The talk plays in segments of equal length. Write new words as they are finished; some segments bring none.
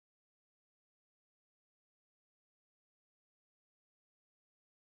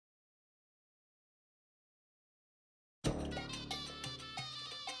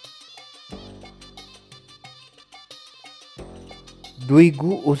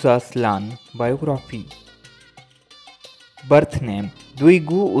Duygu Özaslan Biography. Birth name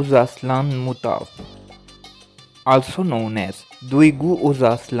Duygu Özaslan Mutaf, also known as Duygu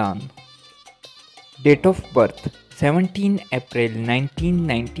Özaslan. Date of birth 17 April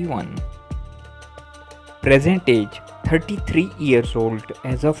 1991. Present age 33 years old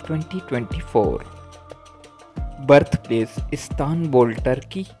as of 2024. Birthplace Istanbul,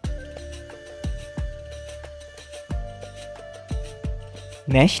 Turkey.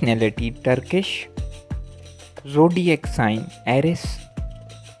 Nationality Turkish. Zodiac sign Aries.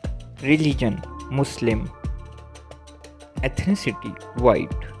 Religion Muslim. Ethnicity white.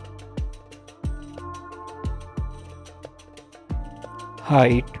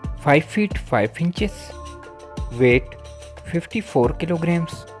 Height 5 feet 5 inches. Weight 54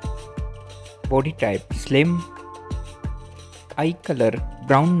 kilograms. Body type slim. Eye color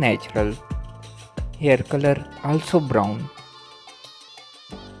brown natural. Hair color also brown.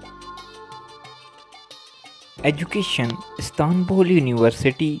 Education Istanbul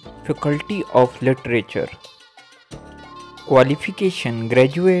University, Faculty of Literature. Qualification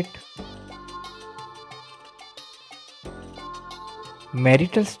graduate.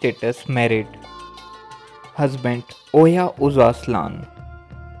 Marital status married. Husband Oya Özaslan.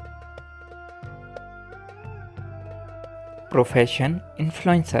 Profession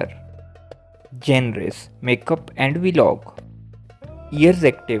influencer. Genres makeup and vlog. Years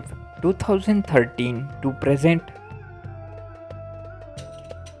active 2013 to present.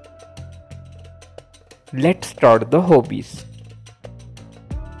 Let's start the hobbies.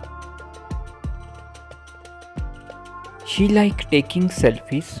 She like taking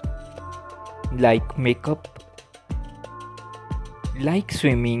selfies, like makeup, like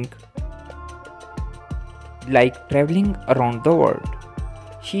swimming, like traveling around the world.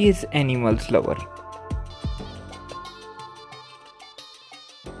 She is animals lover.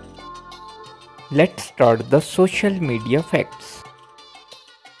 Let's start the social media facts.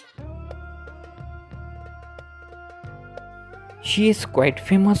 She is quite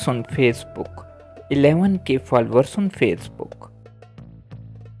famous on Facebook, 11k followers on Facebook.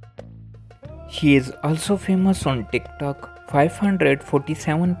 She is also famous on TikTok,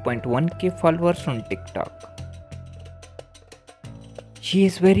 547.1k followers on TikTok. She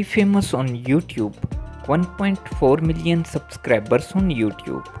is very famous on YouTube, 1.4 million subscribers on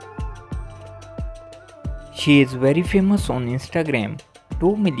YouTube. She is very famous on Instagram,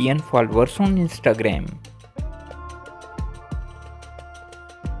 2 million followers on Instagram.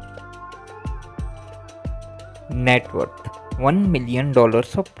 Net worth $1 million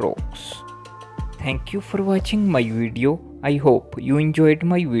approx. Thank you for watching my video. I hope you enjoyed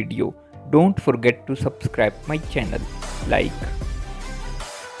my video. Don't forget to subscribe my channel, like,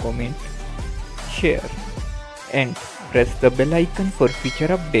 comment, share and press the bell icon for future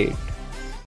update.